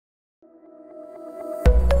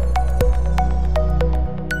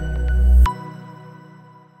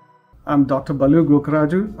I'm Dr. Balu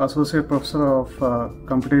Gokaraju, Associate Professor of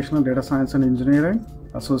Computational Data Science and Engineering,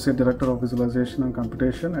 Associate Director of Visualization and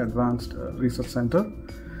Computation, Advanced Research Center.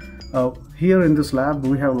 Here in this lab,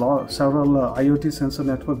 we have several IoT sensor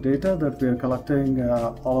network data that we are collecting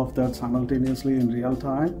all of that simultaneously in real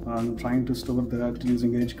time and trying to store that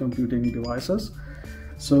using edge computing devices.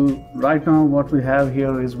 So right now what we have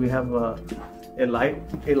here is we have a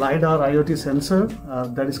LiDAR IoT sensor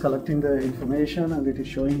that is collecting the information, and it is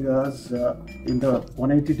showing us in the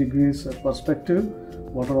 180 degrees perspective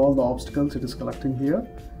what are all the obstacles it is collecting here.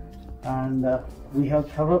 And we have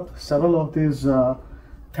several of these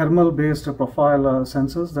thermal based profile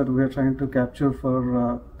sensors that we are trying to capture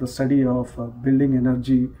for the study of building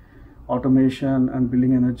energy automation and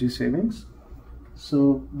building energy savings.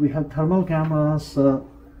 So we have thermal cameras,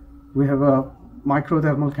 we have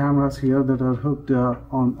micro-thermal cameras here that are hooked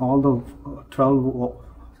on all the 12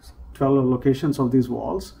 locations of these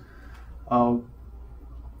walls.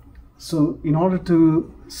 So in order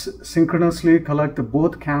to synchronously collect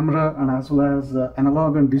both camera and as well as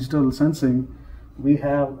analog and digital sensing, we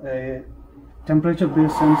have a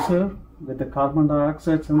temperature-based sensor with a carbon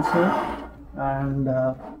dioxide sensor and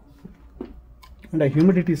a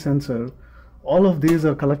humidity sensor. All of these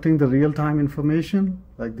are collecting the real-time information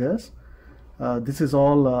like this. This is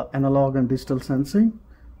all analog and digital sensing,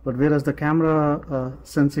 but whereas the camera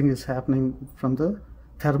sensing is happening from the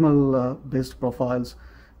thermal based profiles,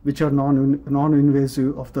 which are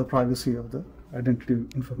non-invasive of the privacy of the identity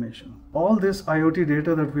information. All this IoT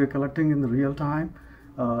data that we are collecting in the real time,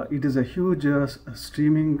 it is a huge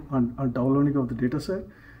streaming and downloading of the data set.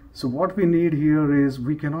 So what we need here is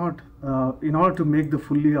we cannot, in order to make the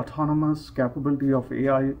fully autonomous capability of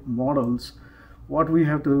AI models, what we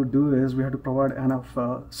have to do is we have to provide enough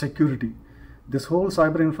security. This whole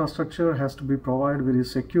cyber infrastructure has to be provided very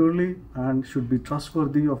securely and should be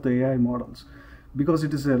trustworthy of the AI models, because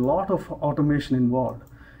it is a lot of automation involved.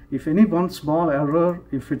 If any one small error,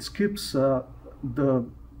 if it skips the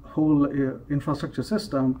whole infrastructure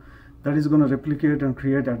system, that is going to replicate and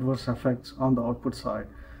create adverse effects on the output side.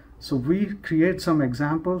 So we create some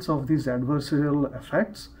examples of these adversarial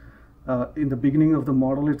effects in the beginning of the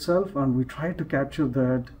model itself, and we try to capture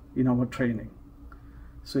that in our training.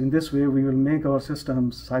 So in this way, we will make our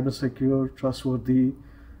systems cyber secure, trustworthy,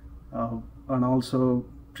 and also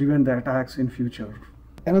prevent the attacks in future.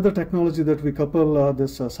 Another technology that we couple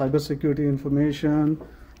this cybersecurity information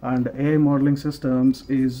and AI modeling systems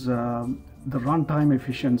is the runtime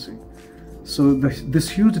efficiency. So this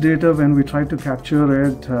huge data, when we try to capture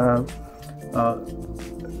it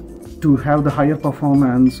to have the higher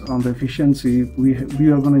performance on the efficiency, we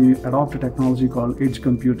are going to adopt a technology called edge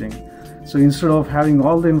computing. So instead of having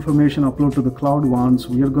all the information upload to the cloud once,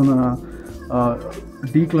 we are going to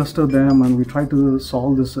decluster them, and we try to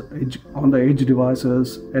solve this on the edge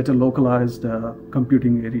devices at a localized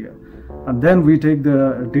computing area. And then we take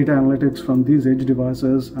the data analytics from these edge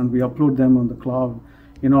devices and we upload them on the cloud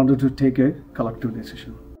in order to take a collective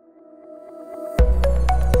decision.